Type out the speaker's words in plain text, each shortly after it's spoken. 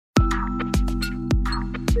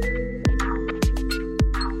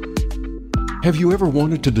Have you ever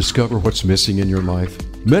wanted to discover what's missing in your life?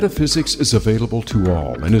 Metaphysics is available to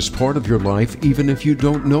all and is part of your life even if you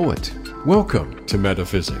don't know it. Welcome to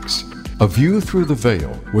Metaphysics, a view through the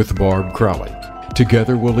veil with Barb Crowley.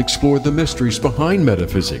 Together we'll explore the mysteries behind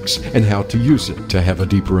metaphysics and how to use it to have a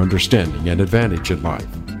deeper understanding and advantage in life.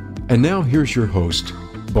 And now here's your host,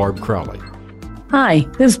 Barb Crowley. Hi,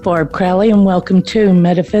 this is Barb Crowley, and welcome to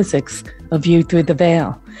Metaphysics, a view through the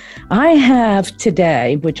veil. I have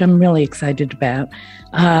today, which I'm really excited about,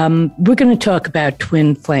 we're going to talk about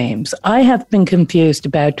twin flames. I have been confused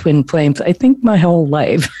about twin flames, I think, my whole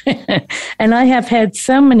life. And I have had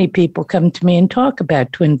so many people come to me and talk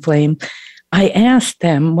about twin flame. I asked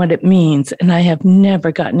them what it means, and I have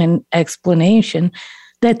never gotten an explanation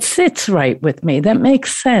that sits right with me, that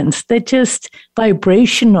makes sense, that just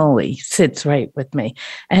vibrationally sits right with me.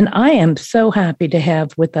 And I am so happy to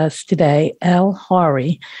have with us today Elle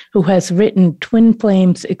Horry, who has written Twin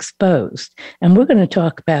Flames Exposed. And we're going to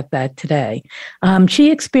talk about that today.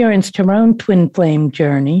 She experienced her own twin flame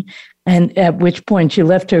journey, and at which point she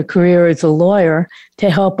left her career as a lawyer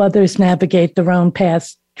to help others navigate their own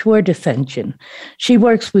paths toward ascension. She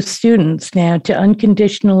works with students now to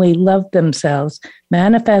unconditionally love themselves,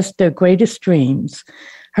 manifest their greatest dreams.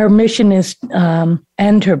 Her mission is,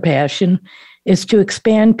 and her passion, is to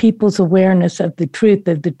expand people's awareness of the truth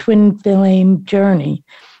of the twin flame journey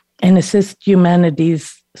and assist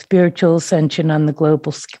humanity's spiritual ascension on the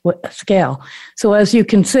global scale. So as you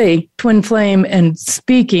can see, twin flame and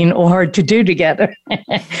speaking are hard to do together.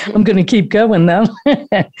 I'm going to keep going, though.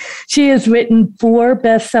 She has written 4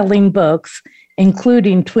 best-selling books,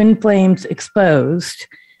 including Twin Flames Exposed,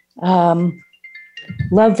 Love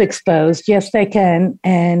Exposed, Yes They Can,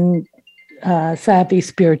 and Savvy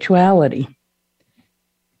Spirituality,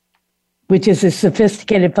 which is a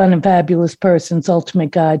sophisticated, fun, and fabulous person's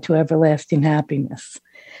ultimate guide to everlasting happiness.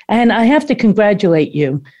 And I have to congratulate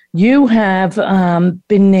you. You have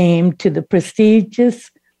been named to the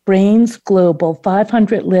prestigious Brains Global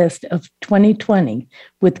 500 list of 2020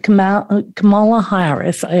 with Kamala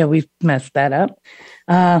Harris, I always mess that up,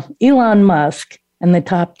 Elon Musk, and the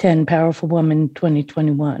top 10 powerful women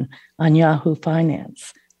 2021 on Yahoo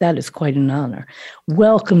Finance. That is quite an honor.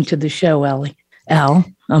 Welcome to the show, Elle. Welcome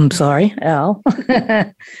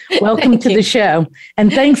to the show.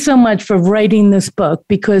 And thanks so much for writing this book,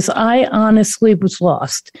 because I honestly was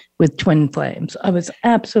lost with twin flames. I was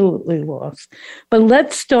absolutely lost. But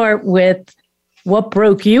let's start with what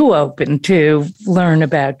broke you open to learn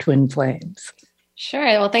about twin flames. Sure.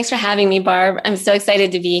 Well, thanks for having me, Barb. I'm so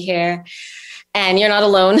excited to be here. And you're not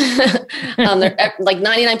alone. Like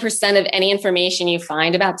 99% of any information you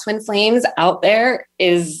find about twin flames out there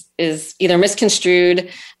is either misconstrued,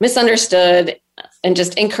 misunderstood, and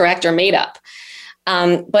just incorrect or made up.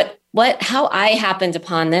 But how I happened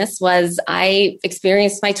upon this was I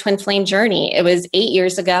experienced my twin flame journey. It was 8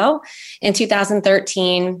 years ago in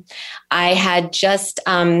 2013. I had just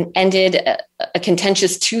ended a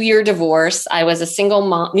contentious 2-year divorce. I was a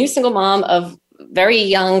new single mom of very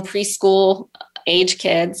young preschool age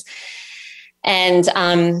kids. And,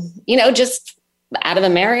 just out of a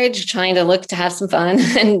marriage, trying to look to have some fun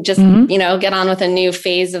and just, get on with a new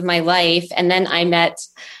phase of my life. And then I met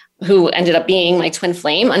who ended up being my twin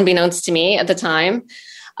flame, unbeknownst to me at the time.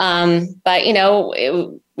 But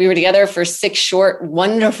we were together for 6 short,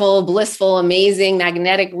 wonderful, blissful, amazing,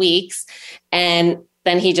 magnetic weeks. And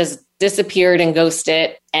then he just disappeared and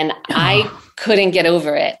ghosted. And I couldn't get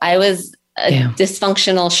over it. I was a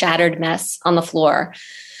dysfunctional, shattered mess on the floor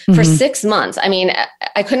for 6 months. I mean,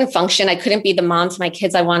 I couldn't function. I couldn't be the mom to my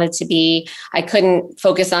kids I wanted to be. I couldn't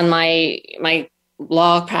focus on my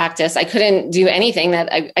law practice. I couldn't do anything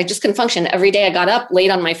that I just couldn't function. Every day I got up,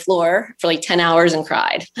 laid on my floor for like 10 hours and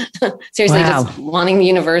cried. Seriously, just wanting the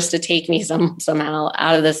universe to take me somehow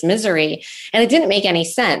out of this misery. And it didn't make any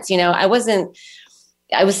sense.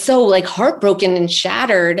 I was so like heartbroken and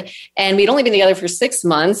shattered, and we'd only been together for 6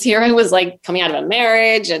 months. Here I was like coming out of a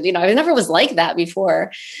marriage, and I never was like that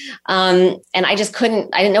before. And I just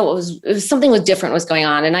couldn't. I didn't know it was something was different was going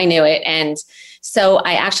on, and I knew it. And so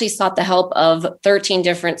I actually sought the help of 13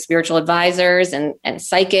 different spiritual advisors and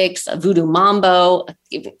psychics, a voodoo mambo,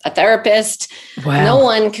 a therapist. Wow. No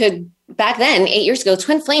one could. Back then, 8 years ago,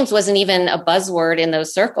 twin flames wasn't even a buzzword in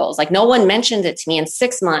those circles. Like no one mentioned it to me in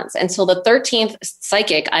 6 months until the 13th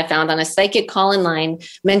psychic I found on a psychic call-in line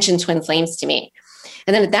mentioned twin flames to me.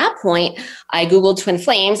 And then at that point, I Googled twin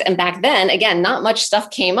flames. And back then, again, not much stuff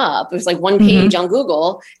came up. It was like one page on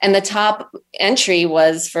Google. And the top entry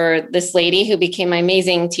was for this lady who became my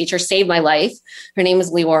amazing teacher, saved my life. Her name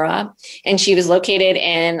was Leora, and she was located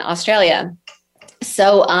in Australia.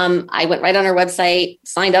 So I went right on her website,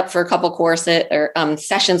 signed up for a couple courses or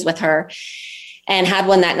sessions with her, and had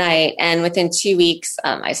one that night. And within 2 weeks,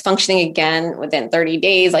 I was functioning again. Within 30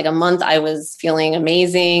 days, like a month, I was feeling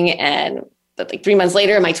amazing. And like 3 months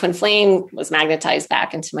later, my twin flame was magnetized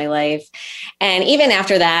back into my life. And even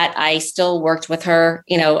after that, I still worked with her,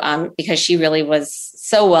 because she really was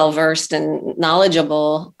so well versed and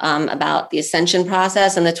knowledgeable about the ascension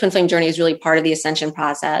process. And the twin flame journey is really part of the ascension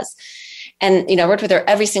process. And, I worked with her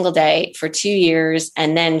every single day for 2 years.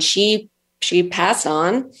 And then she passed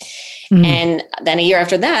on. Mm-hmm. And then a year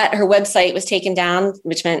after that, her website was taken down,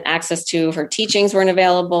 which meant access to her teachings weren't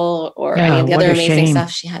available or any of the other amazing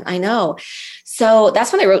stuff she had. I know. So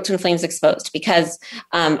that's when I wrote Twin Flames Exposed, because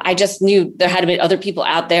I just knew there had to be other people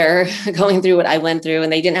out there going through what I went through,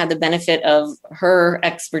 and they didn't have the benefit of her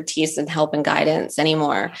expertise and help and guidance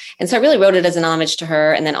anymore. And so I really wrote it as an homage to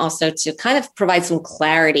her, and then also to kind of provide some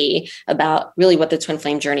clarity about really what the twin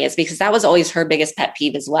flame journey is, because that was always her biggest pet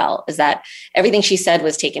peeve as well, is that everything she said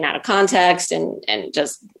was taken out of context and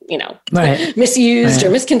just, misused or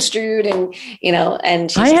misconstrued. And,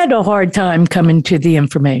 and I had a hard time coming to the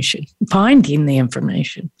information, finding the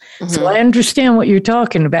information. Mm-hmm. So I understand what you're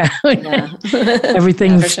talking about. Yeah.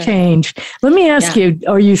 Everything's changed. Let me ask you,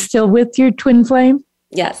 are you still with your twin flame?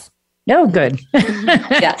 Yes. Oh, good.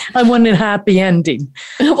 Yeah. I want a happy ending.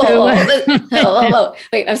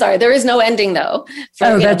 Wait, I'm sorry. There is no ending, though.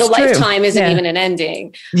 That's the true. Lifetime isn't even an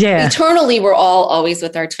ending. Yeah. Eternally, we're all always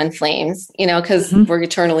with our twin flames, because we're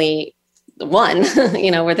eternally one,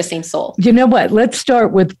 we're the same soul. You know what? Let's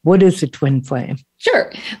start with, what is a twin flame?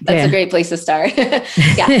 Sure. That's a great place to start.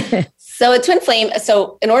 Yeah. So a twin flame,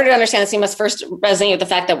 so in order to understand this, you must first resonate with the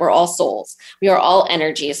fact that we're all souls. We are all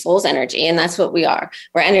energy, soul's energy, and that's what we are.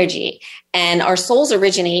 We're energy. And our souls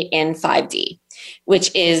originate in 5D,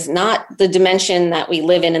 which is not the dimension that we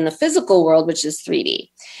live in the physical world, which is 3D.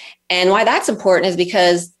 And why that's important is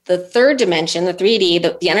because the third dimension, the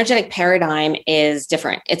 3D, the energetic paradigm is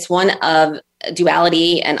different. It's one of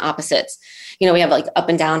duality and opposites. We have like up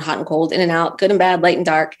and down, hot and cold, in and out, good and bad, light and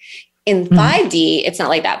dark. In 5D, it's not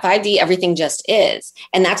like that. 5D, everything just is.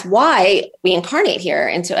 And that's why we incarnate here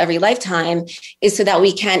into every lifetime, is so that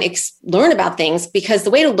we can learn about things, because the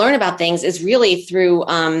way to learn about things is really through,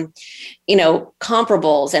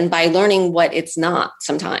 comparables, and by learning what it's not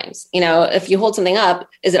sometimes. If you hold something up,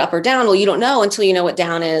 is it up or down? Well, you don't know until you know what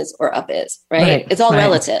down is or up is, right? It's all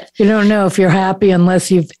relative. You don't know if you're happy unless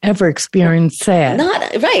you've ever experienced sad.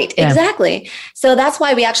 Exactly. So that's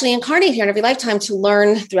why we actually incarnate here in every lifetime, to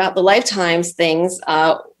learn throughout the lifetimes things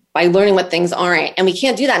by learning what things aren't. And we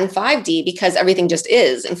can't do that in 5D because everything just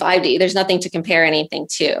is in 5D. There's nothing to compare anything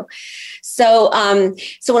to. So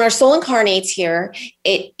when our soul incarnates here,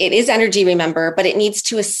 it is energy, remember, but it needs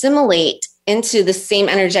to assimilate into the same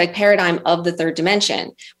energetic paradigm of the third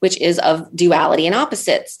dimension, which is of duality and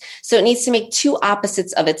opposites. So it needs to make two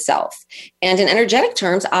opposites of itself. And in energetic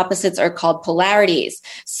terms, opposites are called polarities.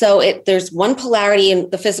 So there's one polarity in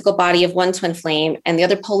the physical body of one twin flame and the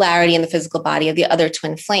other polarity in the physical body of the other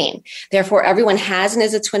twin flame. Therefore, everyone has and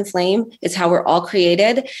is a twin flame. It's how we're all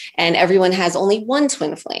created. And everyone has only one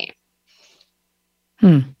twin flame.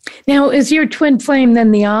 Now, is your twin flame then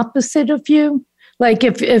the opposite of you? Like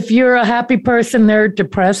if you're a happy person, they're a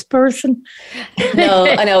depressed person?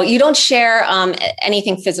 No, you don't share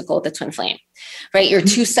anything physical with the twin flame, right? You're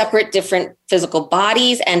two separate, different physical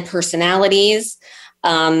bodies and personalities,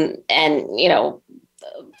 and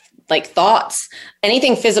like thoughts.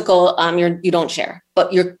 Anything physical, you don't share,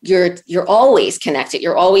 but you're always connected.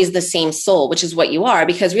 You're always the same soul, which is what you are,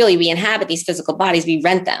 because really we inhabit these physical bodies. We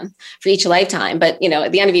rent them for each lifetime, but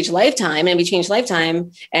at the end of each lifetime, and between each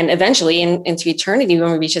lifetime, and eventually into eternity,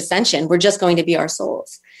 when we reach ascension, we're just going to be our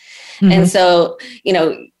souls. Mm-hmm. And so,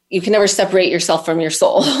 you can never separate yourself from your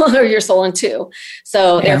soul or your soul in two.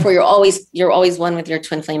 So therefore you're always one with your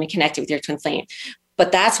twin flame and connected with your twin flame.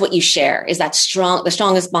 But that's what you share, is that the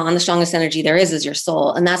strongest bond, the strongest energy there is your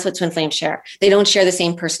soul. And that's what twin flames share. They don't share the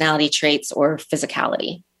same personality traits or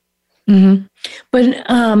physicality. Mm-hmm. But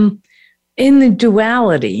in the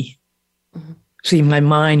duality, see, my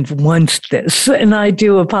mind wants this, and I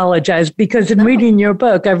do apologize, because in reading your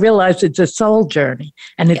book, I realized it's a soul journey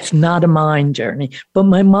and it's not a mind journey, but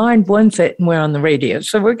my mind wants it, and we're on the radio.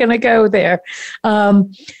 So we're going to go there.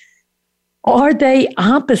 Are they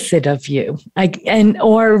opposite of you?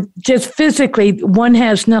 Or just physically, one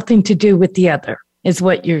has nothing to do with the other, is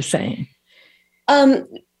what you're saying?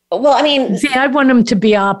 Well, I mean, see, I want them to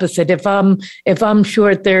be opposite. If I'm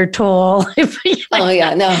short, they're tall. These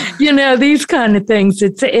kind of things.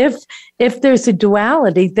 It's if there's a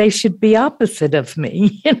duality, they should be opposite of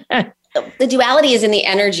me. The duality is in the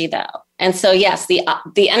energy, though. And so, yes, the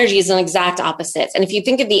energy is an exact opposite. And if you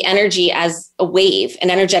think of the energy as a wave, an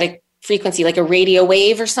energetic frequency, like a radio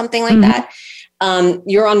wave or something like that,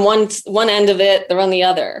 you're on one end of it, they're on the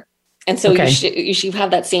other. And so you should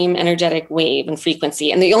have that same energetic wave and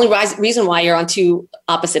frequency. And the only reason why you're on two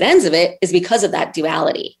opposite ends of it is because of that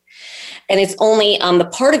duality. And it's only the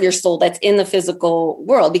part of your soul that's in the physical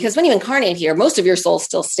world, because when you incarnate here, most of your soul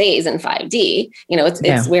still stays in 5D.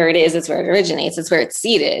 It's where it is, it's where it originates, it's where it's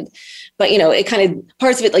seated. But, it kind of,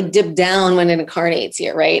 parts of it like dip down when it incarnates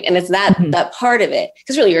here, right? And it's that part of it,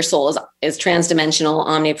 because really your soul is transdimensional,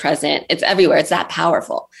 omnipresent. It's everywhere. It's that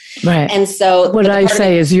powerful. Right. And so what I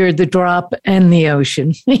say is you're the drop and the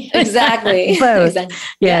ocean. Exactly. Both. Exactly.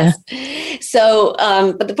 Yeah. Yes. So,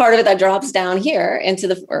 but the part of it that drops down here into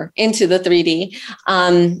the 3D,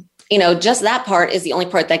 just that part is the only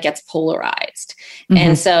part that gets polarized.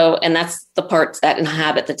 And that's the parts that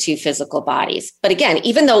inhabit the two physical bodies. But again,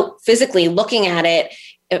 even though physically looking at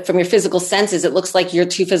it from your physical senses, it looks like your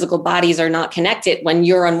two physical bodies are not connected. When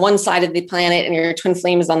you're on one side of the planet and your twin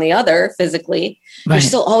flame is on the other physically, you're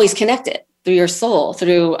still always connected through your soul,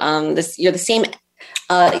 through you're the same.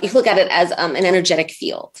 You can look at it as an energetic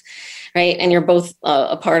field. Right. And you're both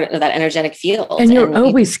a part of that energetic field. And you're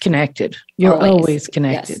always connected. You're always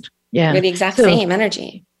connected. Yes. Yeah. We're the exact same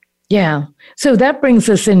energy. Yeah. So that brings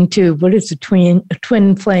us into what is a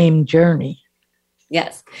twin flame journey?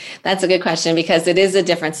 Yes, that's a good question, because it is a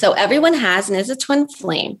difference. So everyone has and is a twin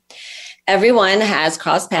flame. Everyone has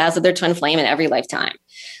crossed paths with their twin flame in every lifetime.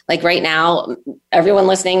 Like right now, everyone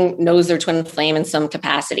listening knows their twin flame in some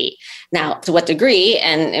capacity. Now, to what degree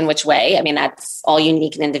and in which way? I mean, that's all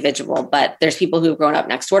unique and individual, but there's people who've grown up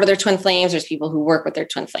next door to their twin flames. There's people who work with their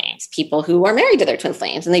twin flames, people who are married to their twin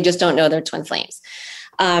flames, and they just don't know their twin flames.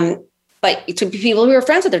 But to people who are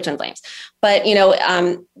friends with their twin flames. But,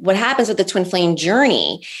 what happens with the twin flame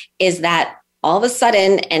journey is that all of a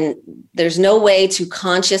sudden, and there's no way to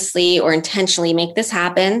consciously or intentionally make this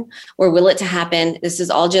happen or will it to happen. This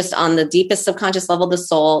is all just on the deepest subconscious level of the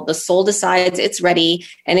soul. The soul decides it's ready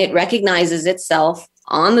and it recognizes itself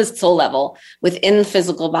on the soul level within the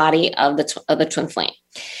physical body of the twin flame.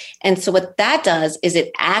 And so what that does is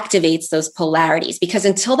it activates those polarities, because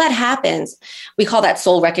until that happens, we call that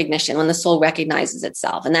soul recognition, when the soul recognizes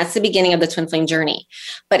itself. And that's the beginning of the twin flame journey.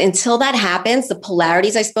 But until that happens, the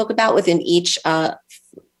polarities I spoke about within each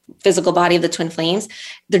physical body of the twin flames,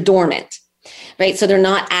 they're dormant, right? So they're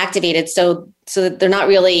not activated. So they're not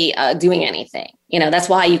really doing anything. That's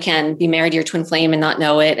why you can be married to your twin flame and not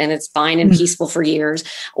know it, and it's fine and peaceful for years.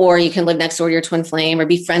 Or you can live next door to your twin flame or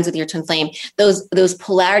be friends with your twin flame. Those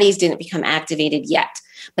polarities didn't become activated yet.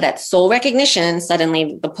 But at soul recognition,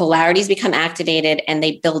 suddenly the polarities become activated and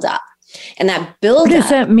they build up. And that build up. What does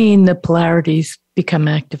that mean, the polarities become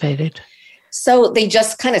activated? So they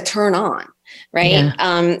just kind of turn on, right? Yeah.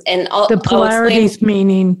 And the polarities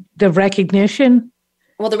meaning the recognition?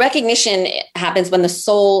 Well, the recognition happens when the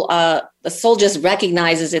soul just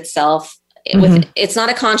recognizes itself. It's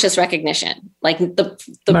not a conscious recognition. Like the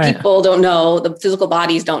people don't know, the physical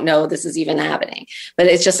bodies don't know this is even happening, but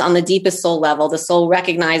it's just on the deepest soul level. The soul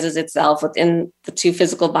recognizes itself within the two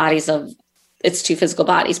physical bodies of its two physical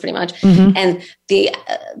bodies, pretty much. And the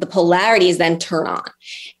polarities then turn on.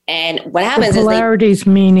 And what happens is polarities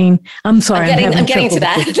meaning, I'm sorry. I'm getting to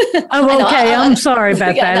that. Oh, okay. I'm sorry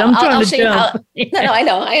about that. I'm trying to jump. No, I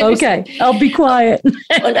know. I understand. Okay. I'll be quiet.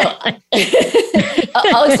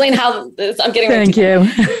 I'll explain how I'm getting. Thank you.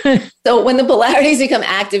 So when the polarities become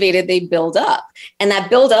activated, they build up. And that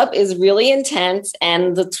build up is really intense.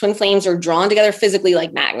 And the twin flames are drawn together physically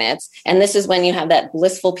like magnets. And this is when you have that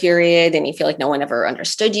blissful period and you feel like no one ever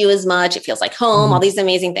understood you as much. It feels like home, all these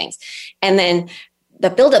amazing things. And then the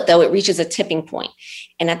buildup, though, it reaches a tipping point.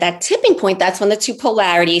 And at that tipping point, that's when the two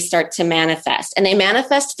polarities start to manifest. And they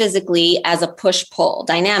manifest physically as a push-pull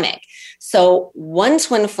dynamic. So one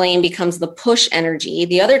twin flame becomes the push energy.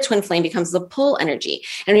 The other twin flame becomes the pull energy.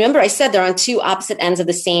 And remember, I said they're on two opposite ends of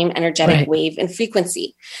the same energetic wave and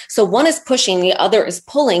frequency. So one is pushing, the other is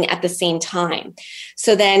pulling at the same time.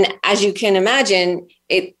 So then, as you can imagine,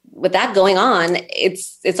 with that going on,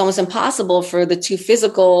 it's almost impossible for the two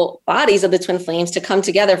physical bodies of the twin flames to come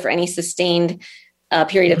together for any sustained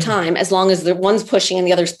period of time, as long as the one's pushing and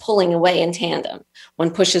the other's pulling away in tandem. One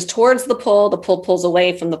pushes towards the pull pulls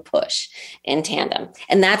away from the push in tandem.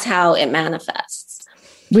 And that's how it manifests.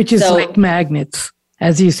 Which is like magnets,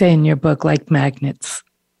 as you say in your book, like magnets.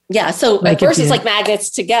 Yeah. So like at first it's like magnets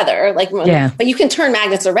together, but you can turn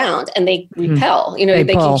magnets around and they repel, you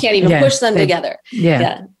can't even push them together.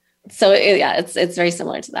 Yeah. It's very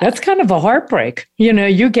similar to that. That's kind of a heartbreak.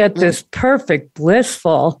 You get this perfect,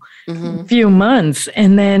 blissful few months,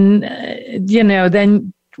 and then,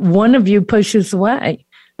 then one of you pushes away,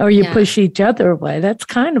 or you push each other away. That's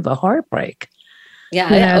kind of a heartbreak.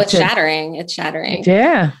 Yeah, it's shattering. It's shattering.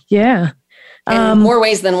 Yeah, yeah. In more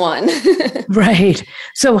ways than one. Right.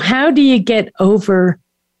 So how do you get over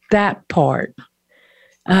that part?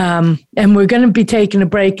 And we're going to be taking a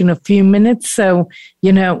break in a few minutes. So,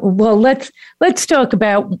 let's talk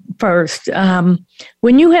about first,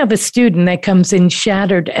 when you have a student that comes in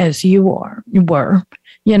shattered as you were,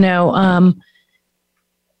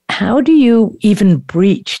 how do you even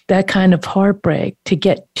breach that kind of heartbreak to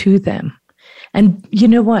get to them? And you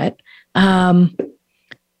know what?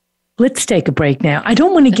 Let's take a break now. I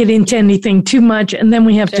don't want to get into anything too much, and then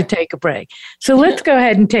we have to take a break. So let's go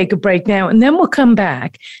ahead and take a break now, and then we'll come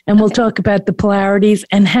back, and we'll talk about the polarities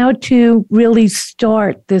and how to really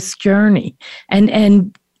start this journey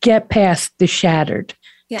and get past the shattered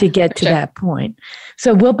to get to that point.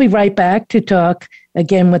 So we'll be right back to talk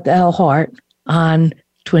again with Elle Hart on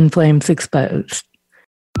Twin Flames Exposed.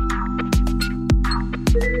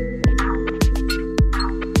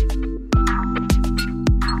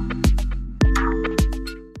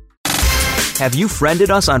 Have you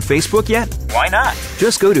friended us on Facebook yet? Why not?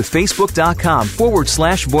 Just go to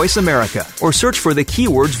facebook.com/Voice America or search for the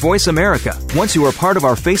keywords Voice America. Once you are part of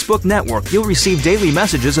our Facebook network, you'll receive daily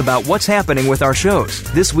messages about what's happening with our shows,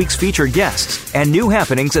 this week's featured guests, and new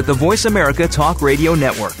happenings at the Voice America Talk Radio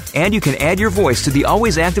Network. And you can add your voice to the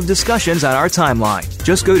always active discussions on our timeline.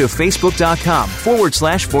 Just go to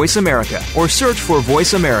facebook.com/Voice America or search for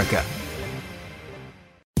Voice America.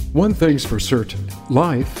 One thing's for certain,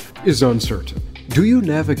 life is uncertain. Do you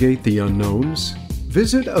navigate the unknowns?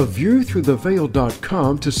 Visit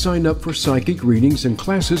aviewthroughtheveil.com to sign up for psychic readings and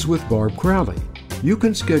classes with Barb Crowley. You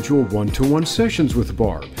can schedule one-to-one sessions with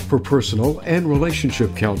Barb for personal and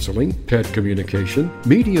relationship counseling, pet communication,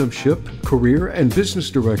 mediumship, career and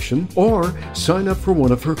business direction, or sign up for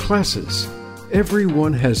one of her classes.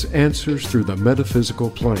 Everyone has answers through the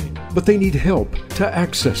metaphysical plane, but they need help to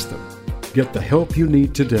access them. Get the help you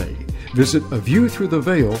need today. Visit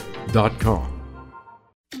aviewthroughtheveil.com.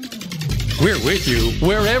 We're with you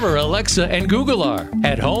wherever Alexa and Google are.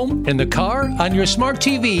 At home, in the car, on your smart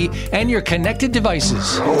TV, and your connected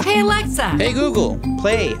devices. Hey, Alexa. Hey, Google.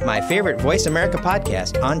 Play my favorite Voice America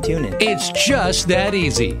podcast on TuneIn. It's just that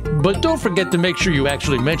easy. But don't forget to make sure you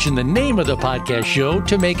actually mention the name of the podcast show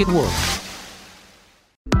to make it work.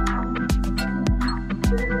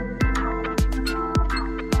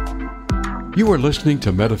 You are listening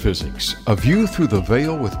to Metaphysics, A View Through the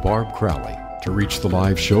Veil with Barb Crowley. To reach the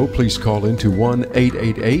live show, please call into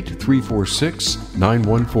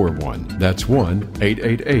 1-888-346-9141. That's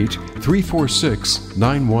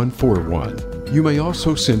 1-888-346-9141. You may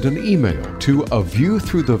also send an email to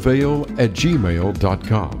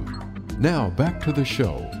aviewthroughtheveil@gmail.com. Now, back to the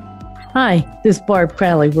show. Hi, this is Barb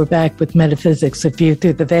Crowley. We're back with Metaphysics, A View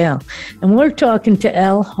Through the Veil. And we're talking to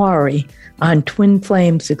Elle Hart on Twin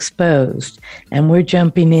Flames Exposed. And we're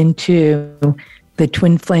jumping into the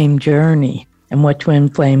twin flame journey and what twin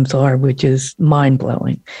flames are, which is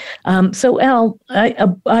mind-blowing. So, Elle,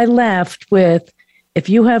 I left with, if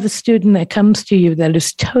you have a student that comes to you that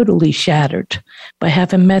is totally shattered by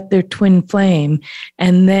having met their twin flame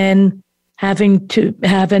and then having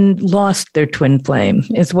lost their twin flame,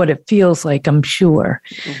 is what it feels like, I'm sure.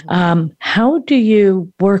 Mm-hmm. How do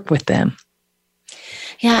you work with them?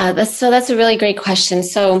 Yeah, that's a really great question.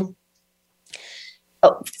 So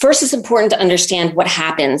first, it's important to understand what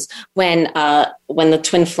happens when the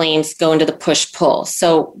twin flames go into the push-pull.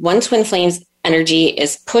 So one twin flame's energy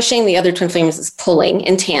is pushing, the other twin flame is pulling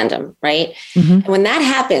in tandem, right? Mm-hmm. And when that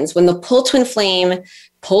happens, when the pull twin flame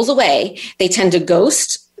pulls away, they tend to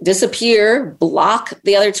ghost, disappear, block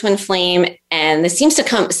the other twin flame, and this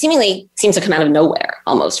seemingly seems to come out of nowhere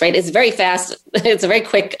almost, right? It's very fast. It's a very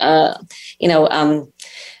quick,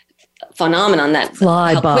 phenomenon that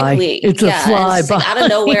fly by. It's a fly by. Like out of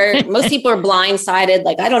nowhere. Most people are blindsided.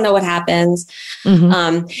 Like, I don't know what happens.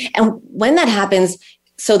 Mm-hmm. And when that happens,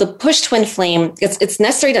 so the push twin flame, it's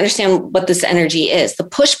necessary to understand what this energy is. The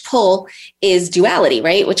push pull is duality,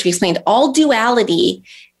 right? Which we explained. All duality,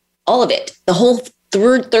 all of it, the whole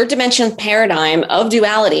third dimension paradigm of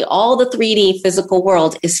duality, all the 3D physical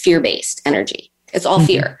world is fear-based energy. It's all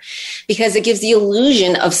fear, because it gives the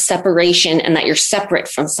illusion of separation and that you're separate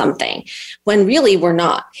from something when really we're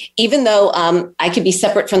not. Even though I could be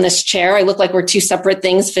separate from this chair, I look like we're two separate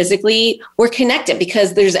things physically, we're connected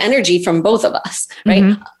because there's energy from both of us, right?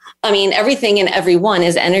 Mm-hmm. I mean, everything and everyone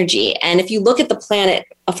is energy. And if you look at the planet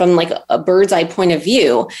from like a bird's eye point of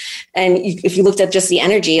view, and if you looked at just the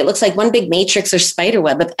energy, it looks like one big matrix or spider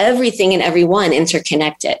web of everything and everyone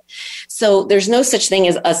interconnected. So there's no such thing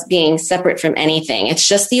as us being separate from anything. It's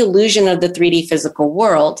just the illusion of the 3D physical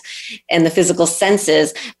world and the physical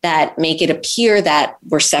senses that make it appear that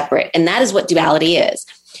we're separate. And that is what duality is.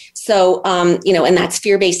 So, and that's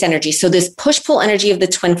fear-based energy. So this push-pull energy of the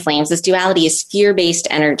twin flames, this duality is fear-based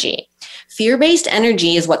energy. Fear-based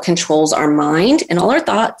energy is what controls our mind and all our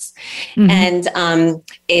thoughts. Mm-hmm. And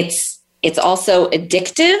it's also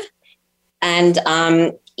addictive. And,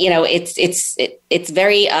 it's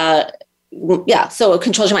very, so it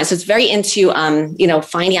controls your mind. So it's very into,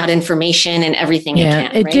 finding out information and everything.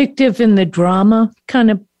 Yeah, it can, addictive in the drama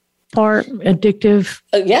kind of part, addictive.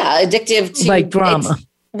 Addictive to like drama.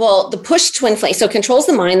 Well, the push twin flame, so it controls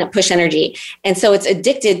the mind, that push energy. And so it's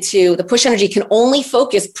addicted to the push energy can only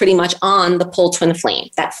focus pretty much on the pull twin flame,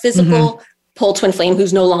 that physical pull twin flame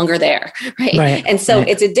who's no longer there. Right. And so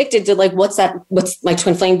it's addicted to like, what's my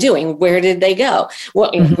twin flame doing? Where did they go? Who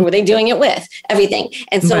are they doing it with? Everything.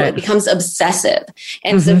 And so it becomes obsessive.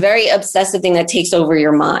 And it's a very obsessive thing that takes over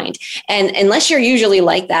your mind. And unless you're usually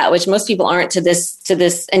like that, which most people aren't to this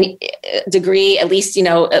degree, at least,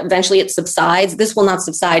 eventually it subsides. This will not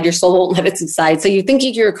subside. Your soul won't let it subside. So you think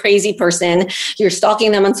you're a crazy person. You're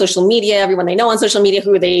stalking them on social media, everyone they know on social media,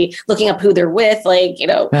 who are they looking up who they're with,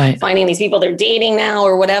 finding these people they're dating now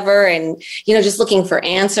or whatever. And, just looking for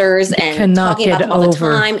answers and talking about them all the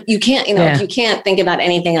time. You can't, you can't think about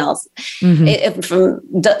anything else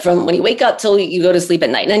from when you wake up till you go to sleep at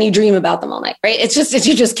night, and then you dream about them all night, right? It's just,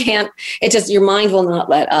 you just can't, your mind will not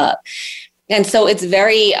let up. And so it's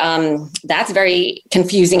that's very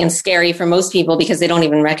confusing and scary for most people because they don't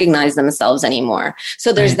even recognize themselves anymore.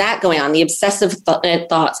 So there's that going on, the obsessive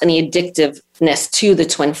thoughts and the addictiveness to the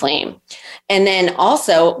twin flame. And then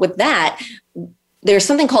also with that, there's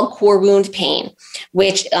something called core wound pain,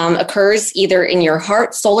 which occurs either in your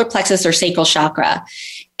heart, solar plexus, or sacral chakra.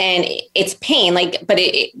 And it's pain, but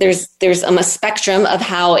there's a spectrum of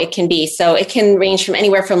how it can be. So it can range from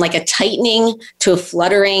anywhere from like a tightening to a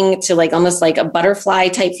fluttering to like almost like a butterfly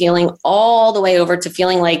type feeling, all the way over to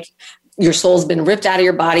feeling like your soul's been ripped out of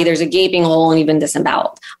your body. There's a gaping hole and you've been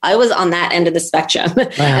disemboweled. I was on that end of the spectrum. Wow.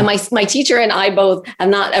 And my teacher and I both have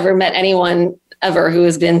not ever met anyone ever who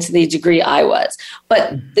has been to the degree I was.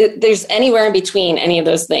 But there's anywhere in between any of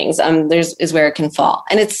those things. Is where it can fall.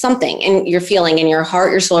 And it's something in your feeling in your heart,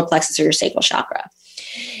 your solar plexus, or your sacral chakra.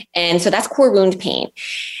 And so that's core wound pain.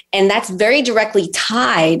 And that's very directly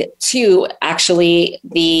tied to actually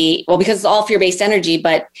because it's all fear-based energy,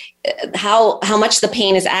 but how much the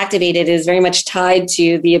pain is activated is very much tied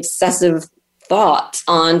to the obsessive thoughts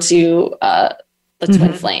onto the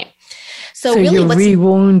twin flame. So really you're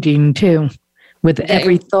re-wounding too. With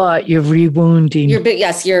every thought, you're re-wounding. You're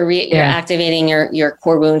activating your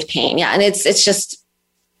core wound pain. Yeah. And it's just,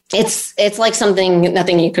 it's like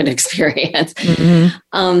nothing you could experience.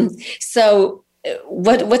 Mm-hmm. So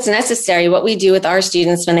what's necessary, what we do with our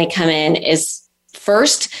students when they come in is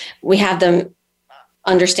first we have them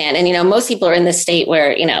understand. And, most people are in this state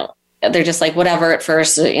where, they're just like, whatever at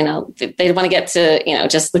first, they want to get to,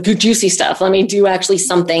 just the juicy stuff. Let me do actually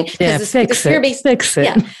something. Fix it.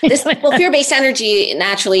 Yeah. Fear-based energy,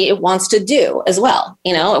 naturally, it wants to do as well.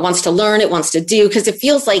 It wants to learn, it wants to do, because it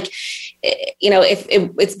feels like, if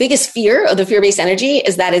its biggest fear of the fear-based energy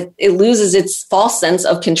is that it loses its false sense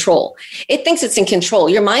of control. It thinks it's in control.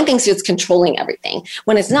 Your mind thinks it's controlling everything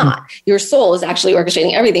when it's not. Your soul is actually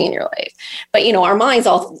orchestrating everything in your life. But, our minds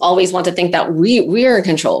always want to think that we're in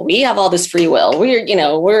control. We have all this free will.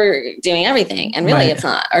 We're doing everything. And really it's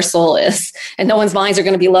not. Our soul is. And no one's minds are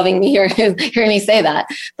going to be loving me or hearing me say that.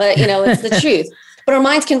 But, it's the truth. But our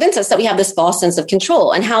minds convince us that we have this false sense of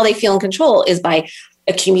control. And how they feel in control is by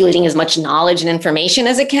accumulating as much knowledge and information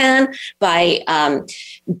as it can, by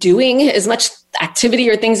doing as much activity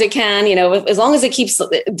or things it can, as long as it keeps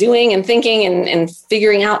doing and thinking and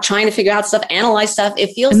figuring out, trying to figure out stuff, analyze stuff, it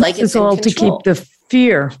feels like it's all to keep the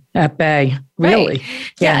fear at bay, really.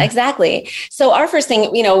 Right. Yeah, exactly. So our first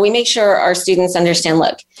thing, we make sure our students understand,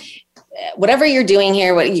 look, whatever you're doing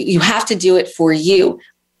here, you have to do it for you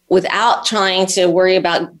without trying to worry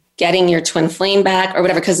about getting your twin flame back or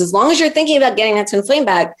whatever. Because as long as you're thinking about getting that twin flame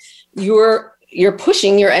back, you're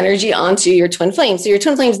pushing your energy onto your twin flame. So your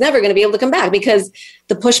twin flame is never going to be able to come back because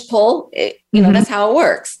the push-pull, that's how it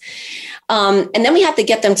works. And then we have to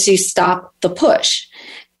get them to stop the push.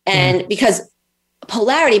 And because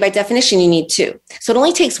polarity, by definition, you need two. So it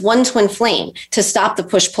only takes one twin flame to stop the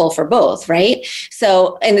push-pull for both, right?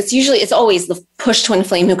 So, and it's always the push twin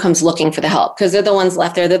flame who comes looking for the help, because they're the ones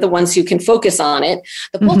left there. They're the ones who can focus on it.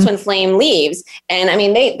 The pull twin flame leaves. And I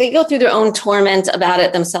mean, they go through their own torment about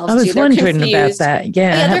it themselves. I was wondering about that.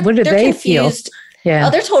 Yeah. What do they feel? Yeah. Oh,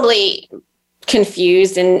 they're totally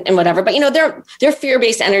confused and whatever, but their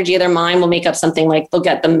fear-based energy of their mind will make up something like they'll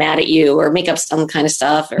get them mad at you or make up some kind of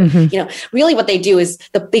stuff, or really what they do is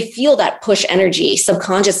they feel that push energy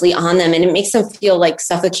subconsciously on them, and it makes them feel like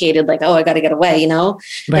suffocated, like, oh, I got to get away,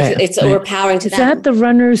 Right. It's overpowering to them. Is that the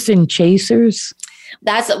runners and chasers?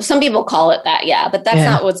 That's, some people call it that, yeah, but that's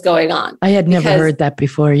not what's going on. I had never heard that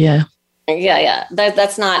before. Yeah. Yeah.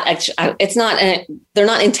 That's not actually, they're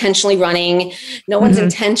not intentionally running. No one's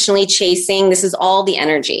intentionally chasing. This is all the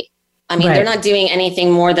energy. I mean, they're not doing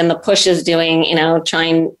anything more than the push is doing,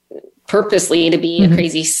 trying purposely to be a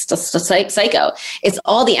crazy psycho. It's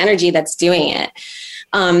all the energy that's doing it.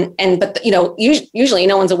 Usually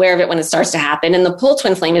no one's aware of it when it starts to happen. And the pull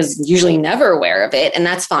twin flame is usually never aware of it. And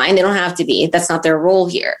that's fine. They don't have to be. That's not their role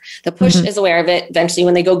here. The push is aware of it eventually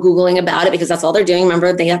when they go Googling about it, because that's all they're doing.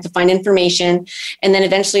 Remember, they have to find information. And then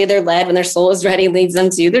eventually they're led, when their soul is ready, leads them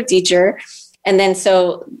to their teacher. And then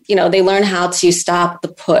they learn how to stop the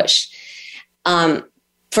push.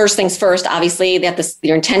 First things first, obviously,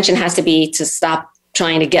 your intention has to be to stop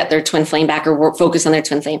trying to get their twin flame back or focus on their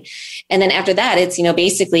twin flame. And then after that, it's,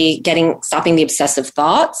 basically stopping the obsessive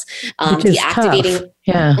thoughts, deactivating,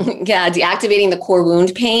 deactivating the core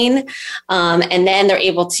wound pain. And then they're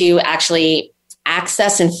able to actually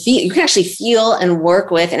access and feel, you can actually feel and work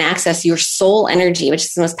with and access your soul energy, which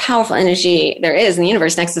is the most powerful energy there is in the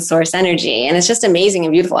universe next to source energy. And it's just amazing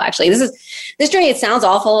and beautiful, actually. This journey, it sounds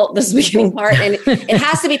awful, this beginning part, and it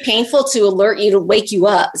has to be painful to alert you, to wake you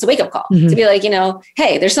up. It's a wake-up call to be like,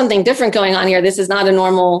 hey, there's something different going on here. This is not a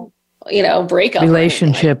normal, breakup.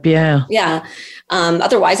 Relationship, yeah. Yeah.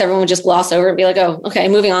 Otherwise, everyone would just gloss over and be like, oh, okay,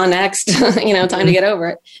 moving on next, time to get over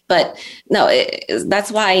it. But no,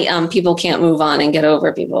 that's why people can't move on and get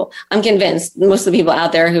over people. I'm convinced most of the people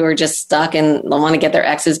out there who are just stuck and want to get their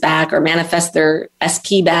exes back or manifest their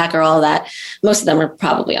SP back or all that, most of them are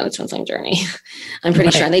probably on a twin flame journey. I'm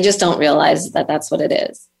pretty sure. They just don't realize that that's what it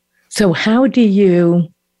is. So how do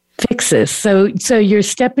you fix this? So you're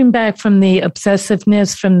stepping back from the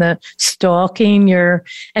obsessiveness, from the stalking,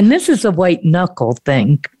 and this is a white knuckle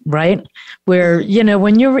thing, right? Where,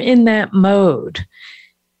 when you're in that mode,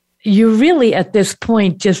 you're really at this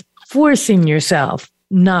point just forcing yourself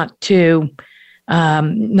not to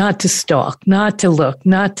stalk, not to look,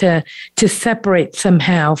 not to separate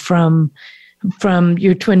somehow from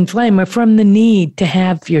your twin flame or from the need to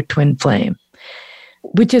have your twin flame,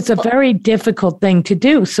 which is a very difficult thing to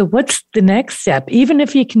do. So what's the next step? Even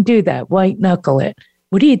if you can do that, white knuckle it,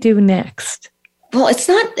 what do you do next? Well, it's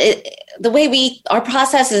not the way our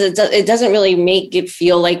process is. It doesn't really make it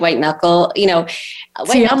feel like white knuckle. See,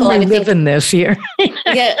 I'm reliving this here.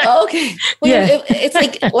 Yeah. Okay. Well, it's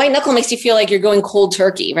like white knuckle makes you feel like you're going cold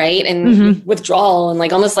turkey, right? And withdrawal, and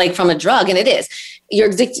like almost like from a drug. And it is.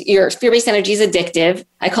 Your fear-based energy is addictive.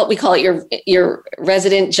 We call it your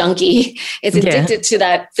resident junkie. It's addicted to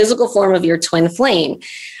that physical form of your twin flame.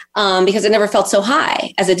 Because it never felt so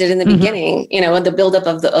high as it did in the beginning, the buildup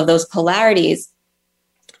of those polarities.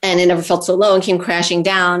 And it never felt so low and came crashing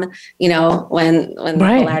down, when the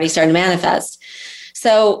polarity started to manifest.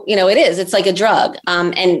 So, it's like a drug.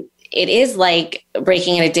 And it is like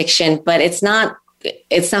breaking an addiction, but it's not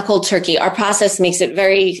cold turkey. Our process makes it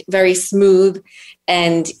very, very smooth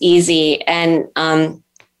and easy. And,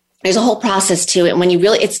 there's a whole process to it. And when you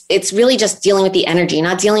really, it's really just dealing with the energy,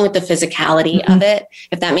 not dealing with the physicality of it,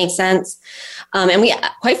 if that makes sense. And we,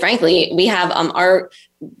 quite frankly, we have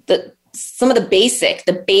some of the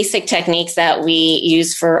basic techniques that we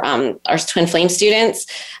use for our twin flame students.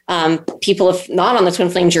 People, if not on the twin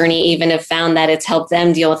flame journey, even have found that it's helped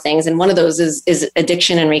them deal with things. And one of those is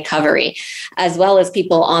addiction and recovery, as well as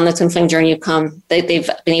people on the twin flame journey have come. They've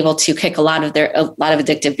been able to kick a lot of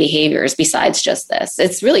addictive behaviors besides just this.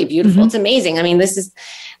 It's really beautiful. It's amazing. I mean, this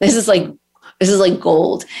is like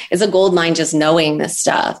gold. It's a gold mine just knowing this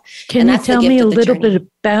stuff. Can you tell me a little bit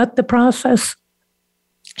about the process?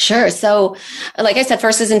 Sure. So like I said,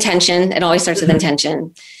 first is intention. It always starts with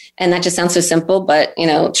intention. And that just sounds so simple, but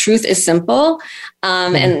truth is simple.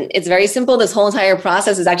 And it's very simple. This whole entire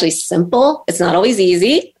process is actually simple. It's not always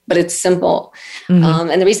easy, but it's simple.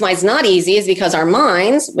 And the reason why it's not easy is because our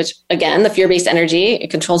minds, which again, the fear-based energy, it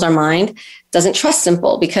controls our mind, doesn't trust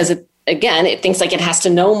simple because it thinks like it has to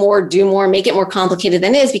know more, do more, make it more complicated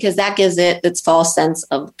than it is, because that gives it its false sense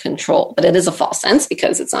of control. But it is a false sense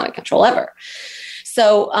because it's not a control ever.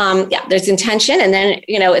 So, there's intention. And then,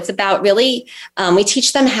 it's about really, we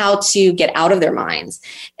teach them how to get out of their minds.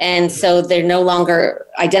 And so they no longer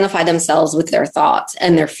identify themselves with their thoughts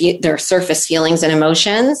and their surface feelings and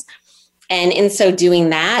emotions. And in so doing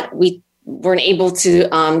that, we weren't able to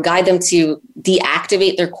guide them to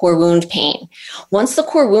deactivate their core wound pain. Once the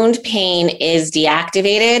core wound pain is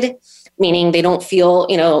deactivated, meaning they don't feel,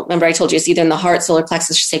 remember I told you it's either in the heart, solar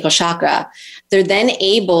plexus, or sacral chakra, they're then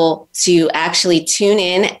able to actually tune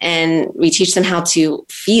in, and we teach them how to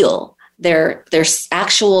feel their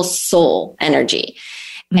actual soul energy.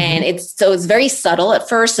 Mm-hmm. And it's very subtle at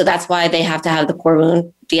first. So that's why they have to have the core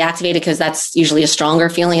wound deactivated, because that's usually a stronger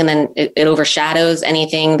feeling. And then it overshadows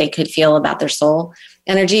anything they could feel about their soul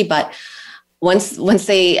energy. But once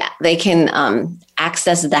they can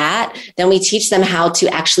access that, then we teach them how to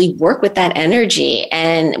actually work with that energy.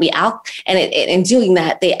 And in doing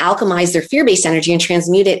that, they alchemize their fear-based energy and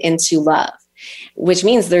transmute it into love, which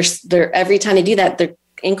means they're every time they do that, they're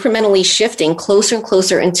incrementally shifting closer and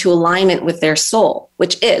closer into alignment with their soul,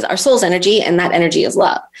 which is our soul's energy, and that energy is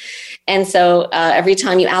love. And so every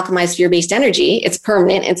time you alchemize fear-based energy, it's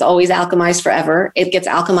permanent. It's always alchemized forever. It gets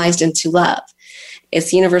alchemized into love.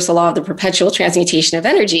 It's the universal law of the perpetual transmutation of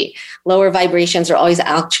energy. Lower vibrations are always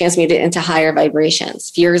transmuted into higher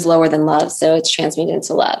vibrations. Fear is lower than love, so it's transmuted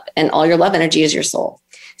into love. And all your love energy is your soul.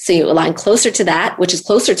 So you align closer to that, which is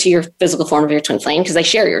closer to your physical form of your twin flame, because they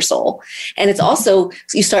share your soul. And it's also,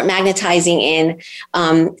 you start magnetizing in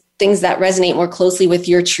things that resonate more closely with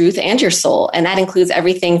your truth and your soul. And that includes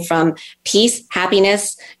everything from peace,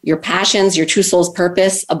 happiness, your passions, your true soul's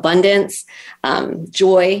purpose, abundance,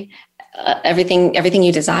 joy, everything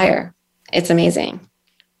you desire. It's amazing.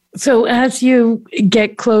 So as you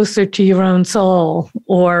get closer to your own soul,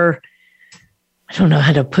 or I don't know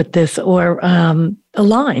how to put this, or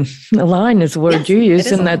align. Align is the word you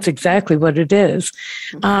use, and that's exactly what it is.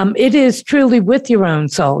 It is truly with your own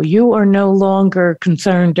soul. You are no longer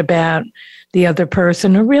concerned about the other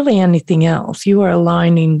person or really anything else. You are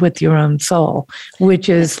aligning with your own soul, which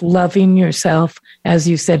is loving yourself, as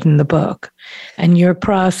you said in the book. And your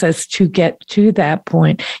process to get to that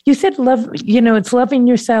point. You said love, it's loving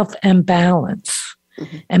yourself and balance.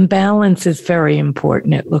 Mm-hmm. And balance is very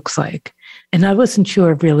important, it looks like. And I wasn't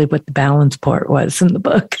sure really what the balance part was in the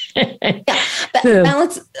book.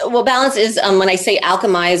 Balance is when I say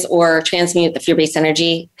alchemize or transmute the fear-based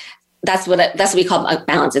energy. That's what we call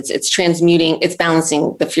balance. It's transmuting. It's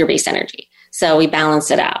balancing the fear-based energy. So we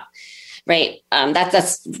balance it out, right?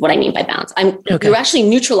 That's what I mean by balance. You're actually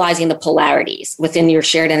neutralizing the polarities within your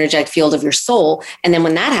shared energetic field of your soul. And then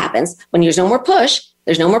when that happens, when there's no more push,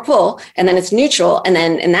 there's no more pull, and then it's neutral. And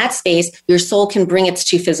then in that space, your soul can bring its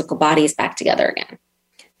two physical bodies back together again.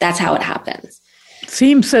 That's how it happens.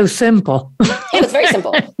 Seems so simple. It was very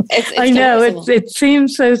simple. I know, it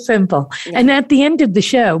seems so simple. Yeah. And at the end of the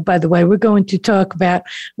show, by the way, we're going to talk about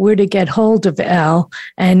where to get hold of Elle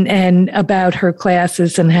and about her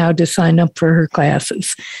classes and how to sign up for her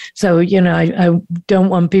classes. So, I don't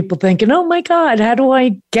want people thinking, oh my God, how do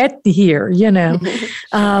I get here?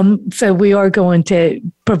 So we are going to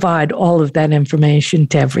provide all of that information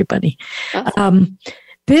to everybody. Awesome.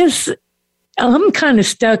 I'm kind of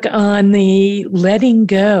stuck on the letting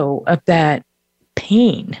go of that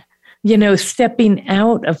pain, stepping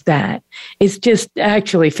out of that. It's just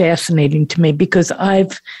actually fascinating to me because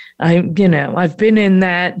I've been in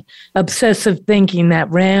that obsessive thinking, that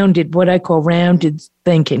what I call rounded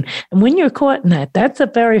thinking. And when you're caught in that, that's a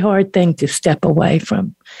very hard thing to step away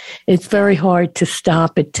from. It's very hard to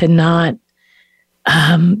stop it, to not,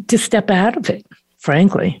 to step out of it,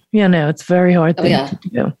 frankly. It's a very hard thing to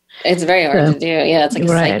do. It's very hard to do. Yeah, it's like a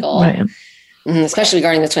cycle. Right. Especially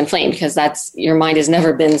regarding the twin flame, because your mind has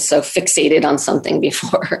never been so fixated on something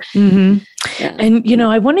before. Mm-hmm. Yeah. And,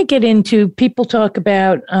 I want to get into, people talk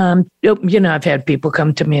about, I've had people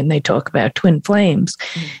come to me and they talk about twin flames.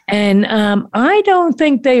 Mm-hmm. And I don't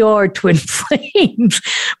think they are twin flames.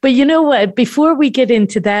 But you know what? Before we get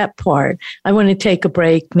into that part, I want to take a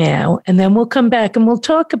break now, and then we'll come back and we'll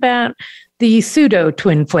talk about the pseudo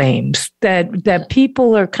twin flames that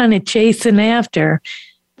people are kind of chasing after.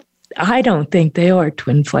 I don't think they are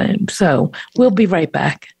twin flames. So we'll be right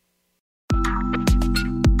back.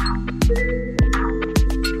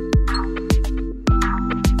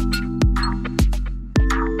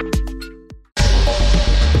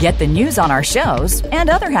 Get the news on our shows and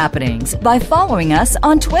other happenings by following us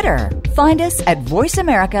on Twitter. Find us at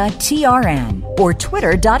VoiceAmericaTRN or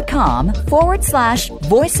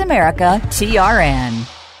twitter.com/VoiceAmericaTRN.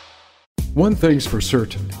 One thing's for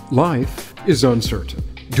certain, life is uncertain.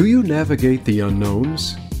 Do you navigate the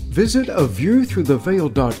unknowns? Visit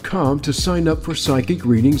aviewthroughtheveil.com to sign up for psychic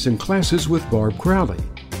readings and classes with Barb Crowley.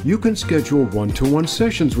 You can schedule one-to-one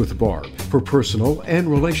sessions with Barb for personal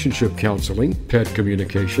and relationship counseling, pet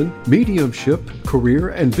communication, mediumship, career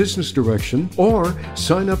and business direction, or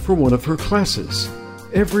sign up for one of her classes.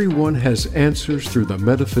 Everyone has answers through the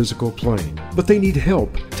metaphysical plane, but they need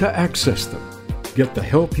help to access them. Get the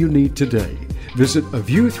help you need today. Visit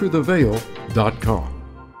aviewthroughtheveil.com.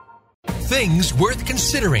 Things Worth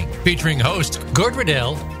Considering, featuring host Gord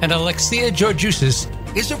Riddell and Alexia Georgiousis,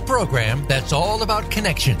 is a program that's all about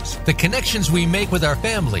connections. The connections we make with our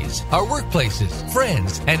families, our workplaces,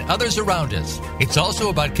 friends, and others around us. It's also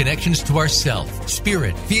about connections to ourself,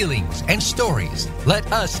 spirit, feelings, and stories.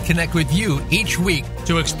 Let us connect with you each week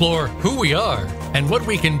to explore who we are and what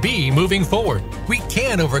we can be moving forward. We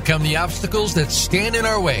can overcome the obstacles that stand in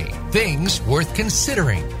our way. Things Worth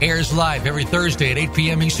Considering airs live every Thursday at 8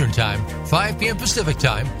 p.m. Eastern Time, 5 p.m. Pacific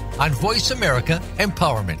Time on Voice America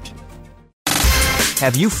Empowerment.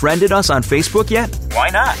 Have you friended us on Facebook yet? Why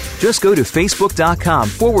not? Just go to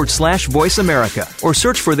facebook.com/Voice America or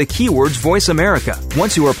search for the keywords Voice America.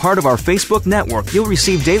 Once you are part of our Facebook network, you'll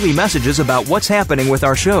receive daily messages about what's happening with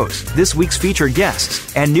our shows, this week's featured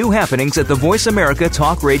guests, and new happenings at the Voice America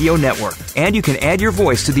Talk Radio Network. And you can add your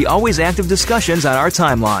voice to the always active discussions on our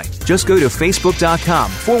timeline. Just go to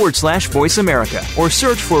facebook.com/Voice America or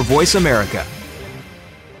search for Voice America.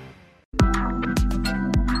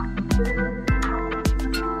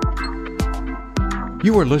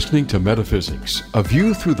 You are listening to Metaphysics, A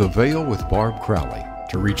View Through the Veil with Barb Crowley.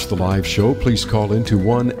 To reach the live show, please call into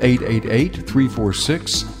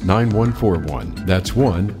 1-888-346-9141. That's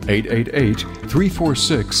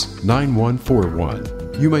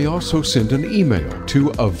 1-888-346-9141. You may also send an email to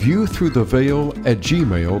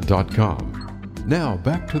aviewthroughtheveil@gmail.com. Now,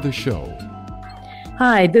 back to the show.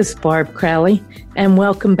 Hi, this is Barb Crowley, and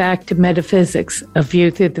welcome back to Metaphysics, A View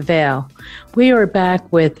Through the Veil. We are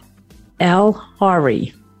back with Al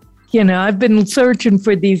Hari. You know, I've been searching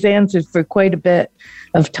for these answers for quite a bit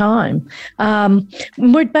of time.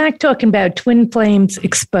 We're back talking about twin flames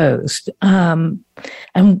exposed. And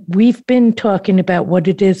we've been talking about what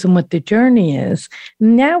it is and what the journey is.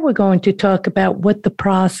 Now we're going to talk about what the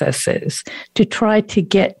process is to try to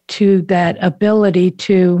get to that ability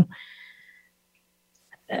to,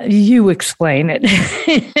 you explain it.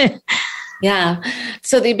 Yeah.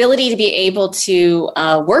 So the ability to be able to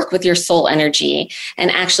work with your soul energy and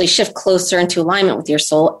actually shift closer into alignment with your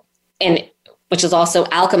soul, and which is also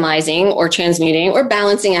alchemizing or transmuting or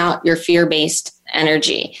balancing out your fear-based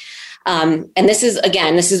energy. And this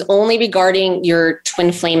is only regarding your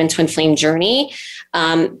twin flame and twin flame journey,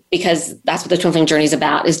 because that's what the twin flame journey is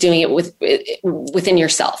about, is doing it within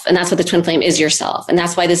yourself. And that's what the twin flame is, yourself. And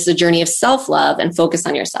that's why this is a journey of self-love and focus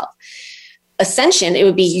on yourself. Ascension, it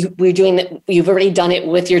would be you've already done it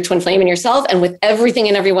with your twin flame and yourself and with everything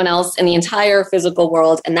and everyone else in the entire physical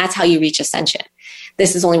world. And that's how you reach ascension.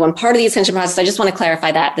 This is only one part of the ascension process. I just want to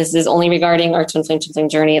clarify that this is only regarding our twin flame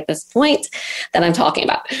journey at this point that I'm talking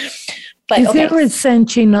about. But is there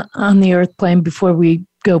ascension on the earth plane before we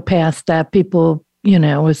go past that? People, you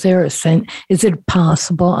know, is it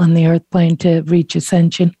possible on the earth plane to reach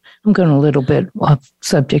ascension? I'm going a little bit off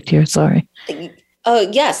subject here. Sorry. Oh,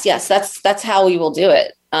 yes. That's how we will do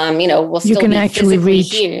it. We'll still you can actually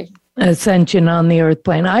reach here. Ascension on the earth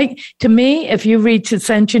plane. To me, if you reach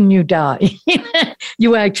ascension, you die.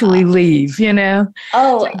 You actually leave, you know?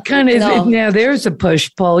 Oh, so kind of, no. Now there's a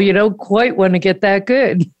push-pull. You don't quite want to get that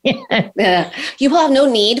good. Yeah. You will have no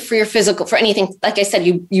need for your physical, for anything. Like I said,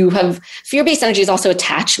 you have fear-based energy is also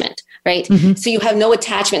attachment, right? Mm-hmm. So you have no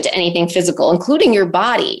attachment to anything physical, including your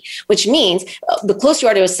body, which means the closer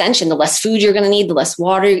you are to ascension, the less food you're going to need, the less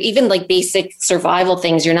water, even like basic survival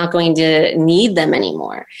things, you're not going to need them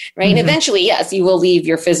anymore, right? Mm-hmm. And eventually, yes, you will leave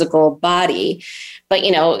your physical body, but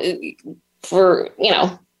you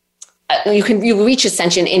reach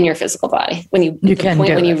ascension in your physical body when you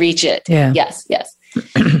reach it. Yeah. Yes.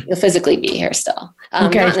 You'll physically be here still.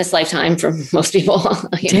 Not in this lifetime for most people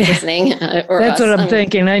listening. That's what I'm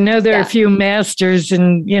thinking. I know there are a few masters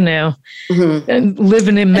and, mm-hmm.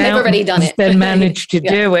 living in mountains already done it. that managed to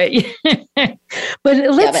do it. But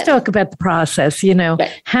let's talk about the process.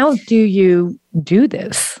 Right. How do you do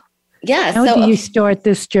this? Yeah. How do you start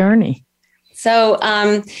this journey? So,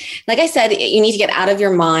 like I said, you need to get out of your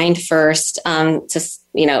mind first to,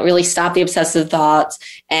 really stop the obsessive thoughts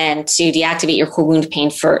and to deactivate your core wound pain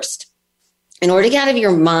first. In order to get out of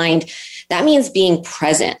your mind, that means being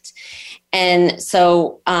present. And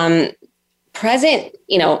so present,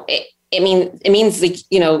 it means like,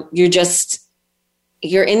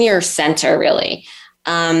 you're in your center really.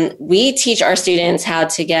 We teach our students how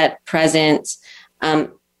to get present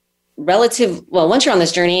once you're on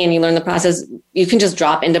this journey and you learn the process, you can just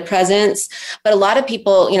drop into presence. But a lot of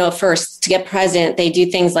people, first to get present, they do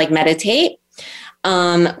things like meditate.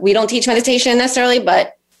 We don't teach meditation necessarily,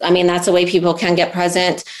 but that's a way people can get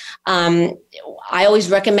present. I always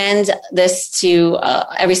recommend this to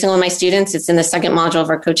every single one of my students. It's in the second module of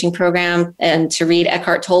our coaching program, and to read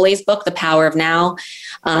Eckhart Tolle's book, The Power of Now.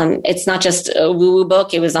 It's not just a woo-woo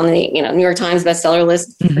book. It was on the New York Times bestseller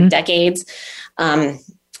list for decades.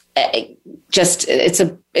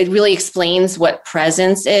 It really explains what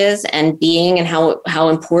presence is and being, and how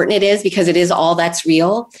important it is, because it is all that's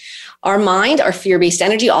real. Our mind, our fear-based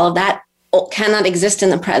energy, all of that cannot exist in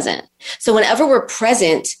the present. So whenever we're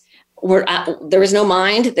present, there is no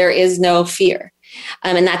mind, there is no fear.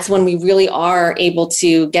 And that's when we really are able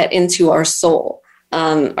to get into our soul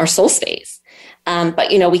space. But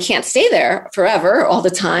we can't stay there forever all the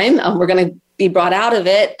time. We're going to be brought out of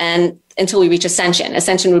it and until we reach ascension.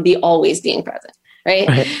 Ascension would be always being present,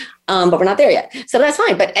 right? But we're not there yet. So that's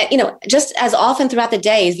fine. But, just as often throughout the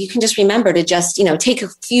day, you can just remember to just, take a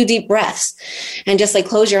few deep breaths and just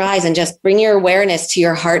close your eyes and just bring your awareness to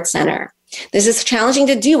your heart center. This is challenging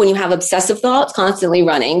to do when you have obsessive thoughts constantly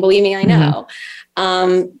running. Believe me, I know.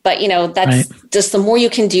 But that's just the more you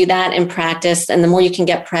can do that in practice and the more you can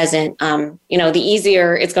get present, the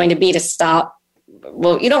easier it's going to be to stop.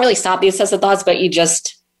 Well, you don't really stop the obsessive thoughts, but you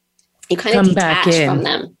kind of detach from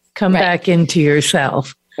them. Come back into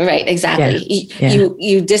yourself. Right, exactly.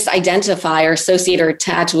 You disidentify or associate or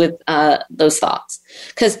attach with those thoughts.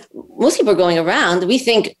 Because most people are going around, we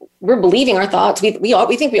think we're believing our thoughts. We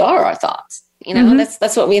think we are our thoughts.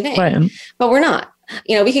 That's what we think. Right. But we're not.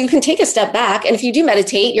 You can take a step back, and if you do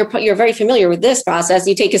meditate, you're very familiar with this process.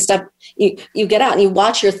 You take a step, you get out and you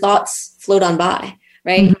watch your thoughts float on by.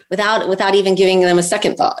 Right. Without even giving them a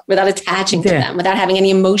second thought, without attaching to them, without having any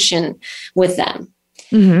emotion with them.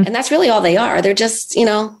 And that's really all they are. They're just,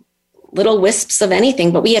 little wisps of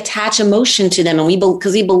anything, but we attach emotion to them, and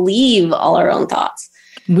because we believe all our own thoughts.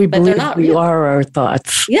 We are our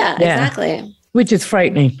thoughts. Yeah, exactly. Which is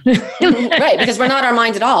frightening. Right. Because we're not our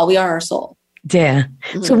mind at all. We are our soul. Yeah.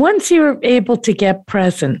 So once you're able to get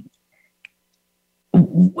present,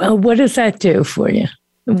 well, what does that do for you?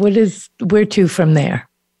 Where to from there?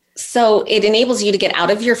 So it enables you to get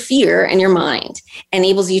out of your fear and your mind,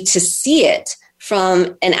 enables you to see it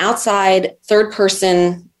from an outside third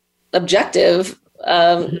person objective,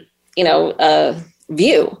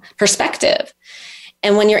 view, perspective.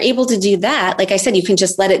 And when you're able to do that, like I said, you can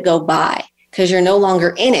just let it go by because you're no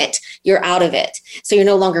longer in it. You're out of it. So you're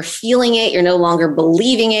no longer feeling it. You're no longer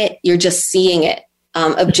believing it. You're just seeing it,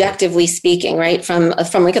 objectively speaking, right? From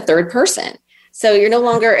like a third person. So you're no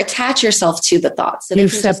longer attach yourself to the thoughts. So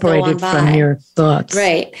you've separated from your thoughts.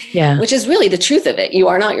 Right. Yeah. Which is really the truth of it. You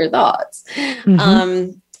are not your thoughts.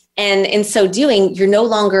 And in so doing, you're no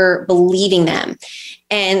longer believing them.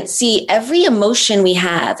 And see, every emotion we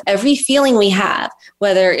have, every feeling we have,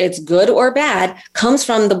 whether it's good or bad, comes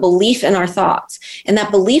from the belief in our thoughts. And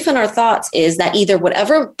that belief in our thoughts is that either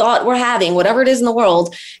whatever thought we're having, whatever it is in the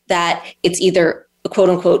world, that it's either a quote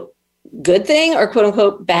unquote good thing or quote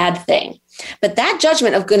unquote bad thing. But that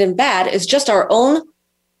judgment of good and bad is just our own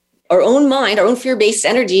mind, our own fear-based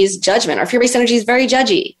energy's judgment. Our fear-based energy is very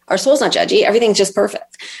judgy. Our soul's not judgy. Everything's just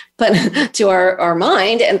perfect. But to our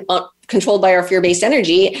mind and controlled by our fear-based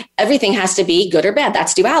energy, everything has to be good or bad.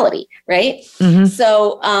 That's duality, right?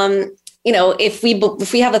 So, if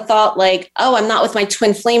we have a thought like, oh, I'm not with my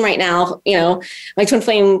twin flame right now, my twin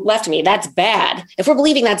flame left me, that's bad. If we're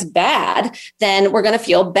believing that's bad, then we're going to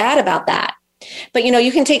feel bad about that. But,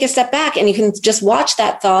 you can take a step back and you can just watch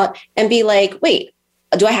that thought and be like, wait,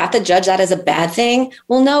 do I have to judge that as a bad thing?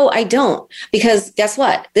 Well, no, I don't. Because guess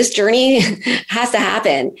what? This journey has to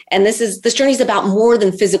happen. And this journey is about more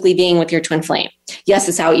than physically being with your twin flame. Yes,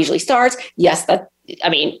 it's how it usually starts. Yes,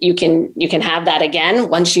 you can have that again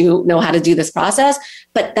once you know how to do this process.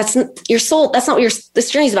 But that's your soul. That's not what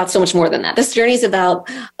this journey is about. So much more than that. This journey is about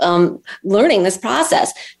learning this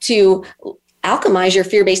process to alchemize your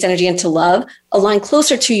fear-based energy into love, align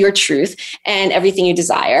closer to your truth and everything you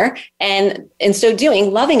desire. And in so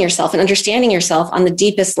doing, loving yourself and understanding yourself on the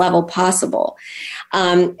deepest level possible.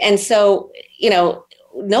 And so,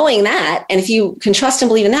 knowing that, and if you can trust and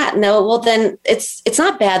believe in that, then it's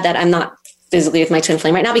not bad that I'm not physically with my twin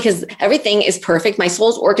flame right now, because everything is perfect. My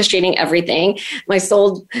soul's orchestrating everything. My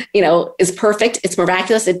soul, is perfect. It's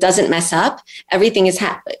miraculous. It doesn't mess up. Everything it's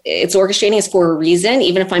orchestrating is for a reason.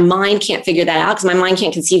 Even if my mind can't figure that out, because my mind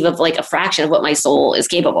can't conceive of like a fraction of what my soul is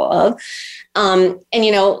capable of. And,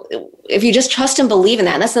 if you just trust and believe in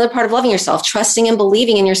that, and that's another part of loving yourself, trusting and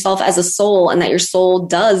believing in yourself as a soul, and that your soul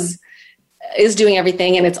is doing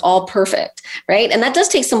everything and it's all perfect, right? And that does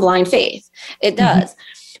take some blind faith. It does.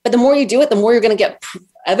 But the more you do it, the more you're going to get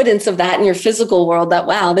evidence of that in your physical world that,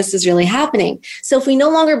 wow, this is really happening. So if we no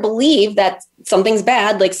longer believe that something's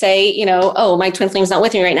bad, like say, oh, my twin flame's not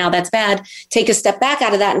with me right now, that's bad. Take a step back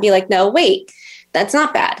out of that and be like, no, wait, that's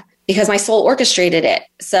not bad because my soul orchestrated it.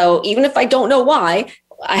 So even if I don't know why,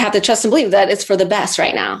 I have to trust and believe that it's for the best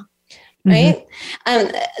right now. Right.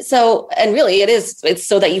 And really it's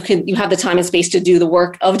so that you have the time and space to do the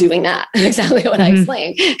work of doing that. Exactly what I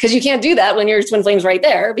explained. Because you can't do that when your twin flame's right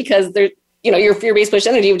there, because your fear-based push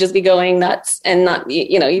energy would just be going nuts and not,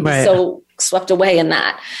 you'd be so swept away in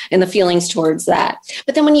the feelings towards that.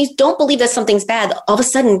 But then when you don't believe that something's bad, all of a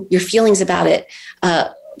sudden your feelings about it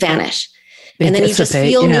vanish. And then you just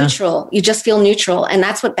feel neutral. You just feel neutral. And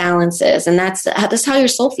that's what balance is. And that's how your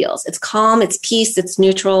soul feels. It's calm, it's peace, it's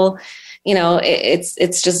neutral.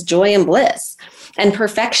 It's just joy and bliss and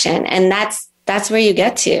perfection. And that's where you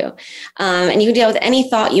get to. And you can deal with any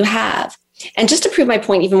thought you have. And just to prove my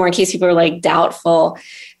point even more, in case people are like doubtful,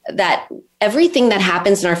 that everything that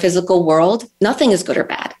happens in our physical world, nothing is good or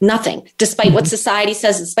bad. Nothing. Despite what society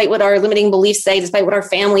says, despite what our limiting beliefs say, despite what our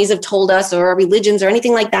families have told us or our religions or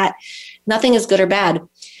anything like that, nothing is good or bad.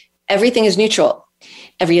 Everything is neutral.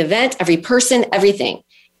 Every event, every person, everything.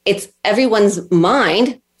 It's everyone's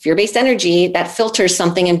mind, fear-based energy, that filters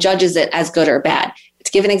something and judges it as good or bad.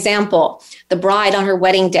 To give an example, the bride on her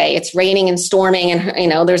wedding day, it's raining and storming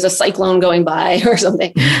and, there's a cyclone going by or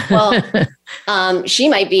something. Well, she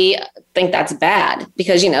might think that's bad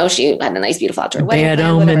because, she had a nice, beautiful outdoor wedding. Bad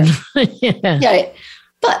omen. Yeah.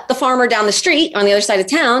 But the farmer down the street on the other side of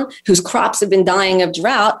town, whose crops have been dying of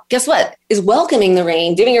drought, guess what? Is welcoming the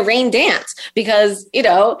rain, doing a rain dance because,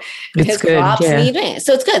 his crops need rain.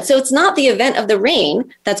 So it's good. So it's not the event of the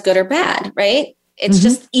rain that's good or bad, right? It's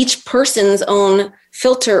just each person's own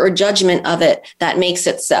filter or judgment of it that makes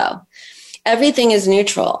it so. Everything is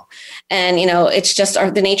neutral. And, it's just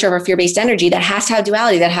the nature of our fear-based energy that has to have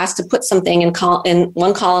duality, that has to put something in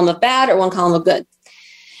one column of bad or one column of good.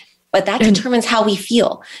 But that determines how we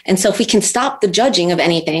feel. And so if we can stop the judging of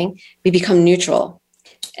anything, we become neutral.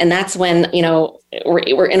 And that's when,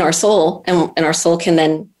 we're in our soul and our soul can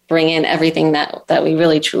then bring in everything that we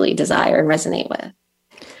really, truly desire and resonate with.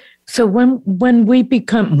 So when we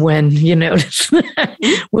become, when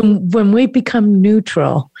we become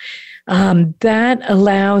neutral, that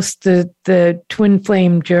allows the twin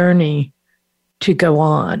flame journey to go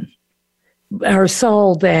on. Our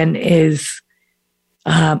soul then is,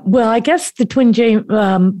 I guess the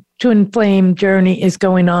twin flame journey is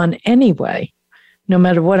going on anyway, no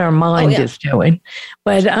matter what our mind is doing.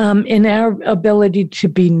 But in our ability to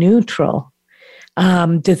be neutral,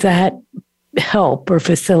 does that help or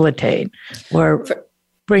facilitate or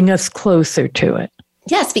bring us closer to it?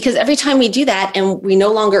 Yes, because every time we do that and we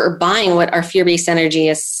no longer are buying what our fear-based energy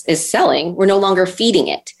is selling, we're no longer feeding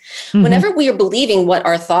it. Whenever we are believing that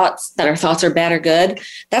our thoughts are bad or good,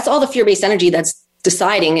 that's all the fear-based energy that's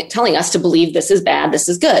telling us to believe this is bad, this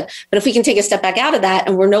is good. But if we can take a step back out of that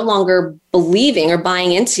and we're no longer believing or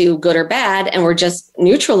buying into good or bad, and we're just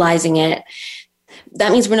neutralizing it,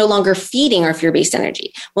 that means we're no longer feeding our fear-based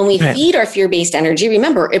energy. When we feed our fear-based energy,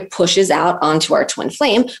 remember, it pushes out onto our twin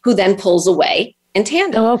flame, who then pulls away in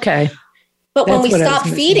tandem. Oh, okay. But when we stop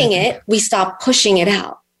feeding it, we stop pushing it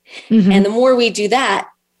out. And the more we do that,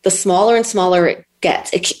 the smaller and smaller it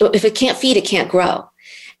gets. If it can't feed, it can't grow.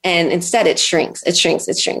 And instead it shrinks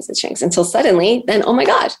until suddenly then, oh my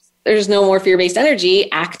gosh, there's no more fear-based energy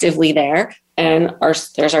actively there. And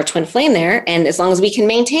there's our twin flame there. And as long as we can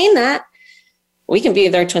maintain that, we can be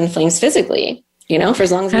their twin flames physically, for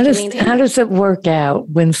as long as we can maintain. How does it work out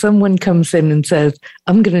when someone comes in and says,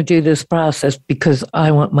 I'm going to do this process because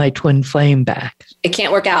I want my twin flame back? It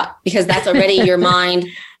can't work out because that's already your mind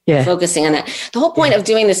focusing on that. The whole point of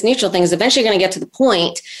doing this neutral thing is eventually going to get to the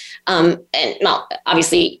point. And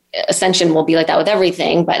obviously ascension will be like that with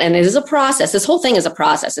everything, and it is a process. This whole thing is a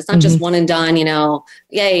process. It's not just one and done,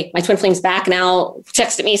 yay, my twin flame's back now,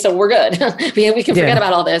 texted me, so we're good. we can forget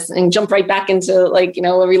about all this and jump right back into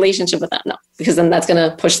a relationship with them. No, because then that's going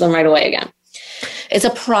to push them right away again. It's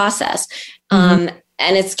a process.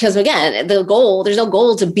 And it's because, again, there's no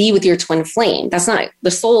goal to be with your twin flame. That's not,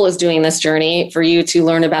 the soul is doing this journey for you to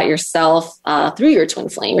learn about yourself through your twin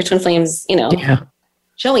flame. Your twin flame's,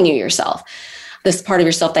 showing you yourself, this part of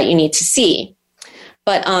yourself that you need to see.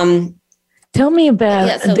 But tell me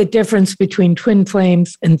about the difference between twin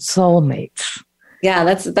flames and soulmates. Yeah,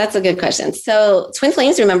 that's a good question. So twin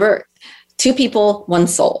flames, remember, two people, one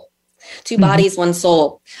soul. Two bodies, one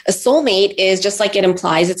soul. A soulmate is just like it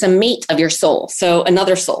implies, it's a mate of your soul. So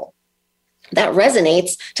another soul that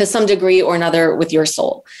resonates to some degree or another with your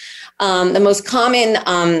soul. The most common,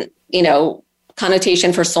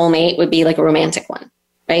 connotation for soulmate would be like a romantic one.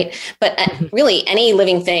 Right. But really any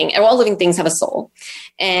living thing, all living things have a soul.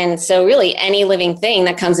 And so really any living thing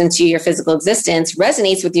that comes into your physical existence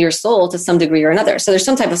resonates with your soul to some degree or another. So there's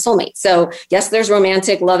some type of soulmate. So yes, there's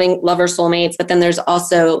romantic, loving, lover soulmates, but then there's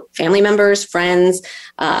also family members, friends,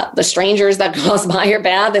 the strangers that cross by your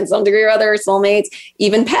path in some degree or other, soulmates,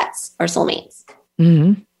 even pets are soulmates.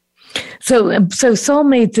 Mm-hmm. So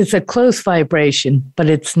soulmates is a close vibration, but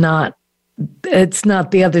it's not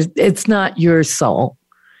your soul.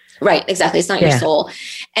 Right, exactly. It's not your soul.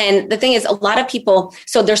 And the thing is, a lot of people,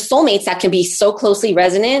 so there's soulmates that can be so closely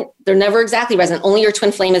resonant. They're never exactly resonant. Only your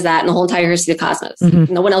twin flame is that in the whole entire history of the cosmos.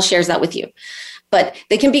 Mm-hmm. No one else shares that with you. But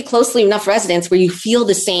they can be closely enough resonance where you feel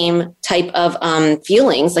the same type of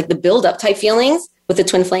feelings, like the buildup type feelings with the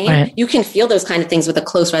twin flame. Right. You can feel those kind of things with a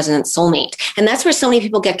close resonant soulmate. And that's where so many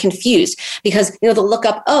people get confused because, they'll look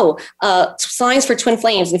up, signs for twin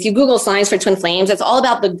flames. And if you Google signs for twin flames, it's all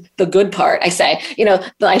about the good part. I say,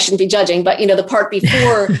 I shouldn't be judging, but the part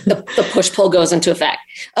before the push pull goes into effect.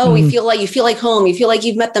 You feel like home. You feel like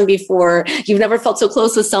you've met them before. You've never felt so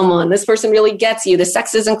close with someone. This person really gets you. The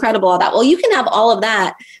sex is incredible. All that. Well, you can have all of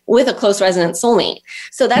that with a close resonant soulmate.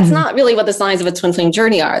 So that's not really what the signs of a twin flame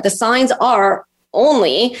journey are. The signs are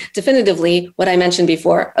only definitively what I mentioned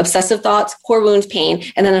before: obsessive thoughts, core wounds, pain.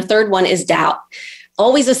 And then a third one is doubt.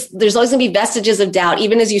 There's always going to be vestiges of doubt.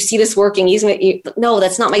 Even as you see this working, no,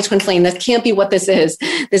 that's not my twin flame. That can't be what this is.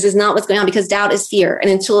 This is not what's going on, because doubt is fear.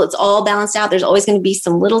 And until it's all balanced out, there's always going to be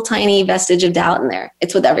some little tiny vestige of doubt in there.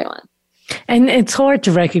 It's with everyone. And it's hard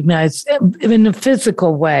to recognize in a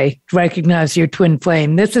physical way, recognize your twin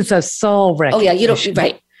flame. This is a soul recognition. Oh yeah, you don't,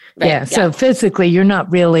 right. Right, yeah. So physically, you're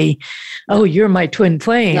not really, you're my twin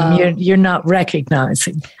flame. No. You're not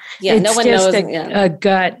recognizing. Yeah, it's no one just knows. A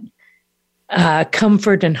gut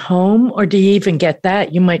comfort and home, or do you even get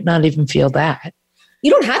that? You might not even feel that.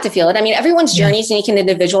 You don't have to feel it. I mean, everyone's journey is unique and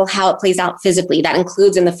individual, how it plays out physically. That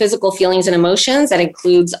includes in the physical feelings and emotions. That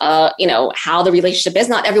includes, how the relationship is.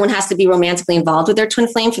 Not everyone has to be romantically involved with their twin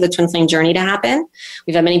flame for the twin flame journey to happen.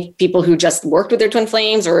 We've had many people who just worked with their twin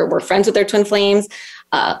flames or were friends with their twin flames.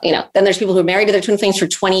 Then there's people who are married to their twin flames for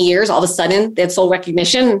 20 years. All of a sudden, they had soul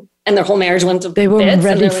recognition and their whole marriage went to They weren't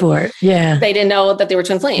ready for it. Yeah. They didn't know that they were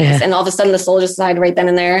twin flames. Yeah. And all of a sudden, the soul just decided right then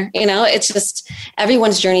and there. It's just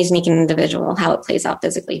everyone's journey is unique and individual, how it plays out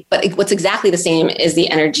physically. But what's exactly the same is the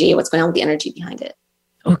energy, what's going on with the energy behind it.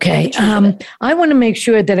 Okay. I want to make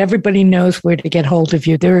sure that everybody knows where to get hold of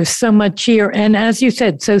you. There is so much here. And as you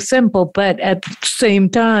said, so simple, but at the same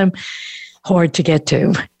time, hard to get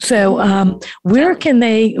to. So where can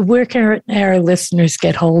our listeners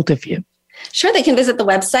get hold of you? Sure, they can visit my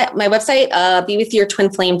website,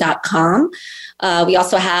 bewithyourtwinflame.com. We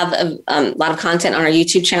also have a lot of content on our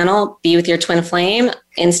YouTube channel, Be With Your Twin Flame,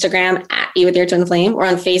 Instagram at Be With Your Twin Flame. We're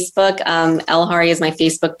on Facebook. El Hari is my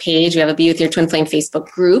Facebook page. We have a Be With Your Twin Flame Facebook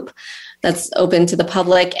group that's open to the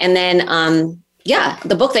public. And then,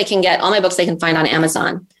 the book all my books they can find on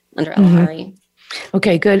Amazon under El Hari.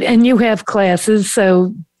 Okay, good. And you have classes,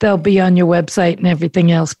 so they'll be on your website and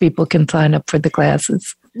everything else. People can sign up for the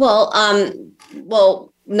classes. Well,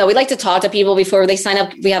 no, we like to talk to people before they sign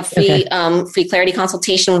up. We have free clarity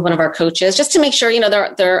consultation with one of our coaches, just to make sure,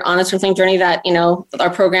 they're on a twin flame journey, that, our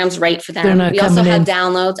program's right for them. We also have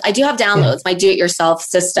downloads. I do have downloads. Yeah. My do-it-yourself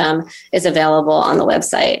system is available on the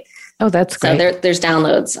website. Oh, that's great. So there's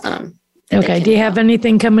downloads. Okay. Do you have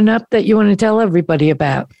anything coming up that you want to tell everybody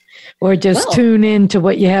about? Or just tune in to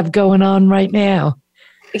what you have going on right now?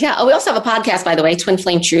 Yeah. We also have a podcast, by the way, Twin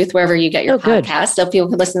Flame Truth, wherever you get your podcast. So people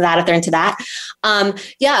can listen to that if they're into that.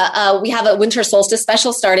 We have a winter solstice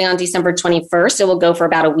special starting on December 21st. It will go for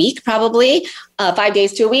about a week, probably 5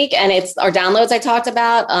 days to a week. And it's our downloads I talked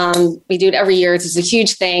about. We do it every year. It's just a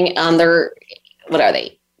huge thing. What are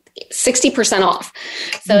they? 60% off.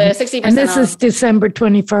 So 60% And this off. is December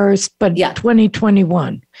 21st, but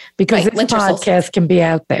 2021, because this podcast solstice can be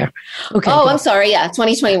out there. Okay. Oh, I'm sorry. Yeah.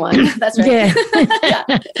 2021. That's right. Yeah. Yeah.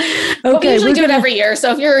 But we usually do it every year.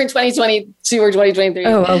 So if you're in 2022 or 2023.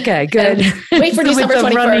 Oh, okay. Good. Wait for December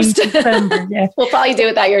 21st. December, yeah. We'll probably do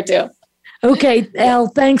it that year too. Okay, Elle,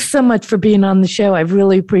 thanks so much for being on the show. I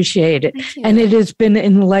really appreciate it. And it has been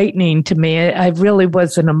enlightening to me. I really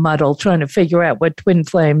was in a muddle trying to figure out what twin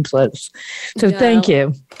flames was. So thank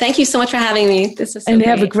you. Thank you so much for having me. This is so great.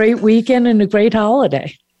 Have a great weekend and a great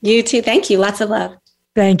holiday. You too. Thank you. Lots of love.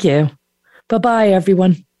 Thank you. Bye-bye,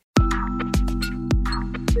 everyone.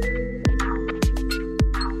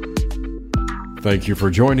 Thank you for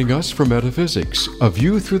joining us for Metaphysics, A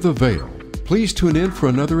View Through the Veil. Please tune in for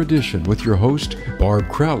another edition with your host, Barb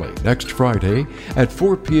Crowley, next Friday at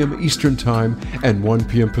 4 p.m. Eastern Time and 1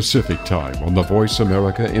 p.m. Pacific Time on the Voice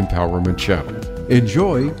America Empowerment Channel.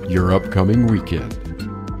 Enjoy your upcoming weekend.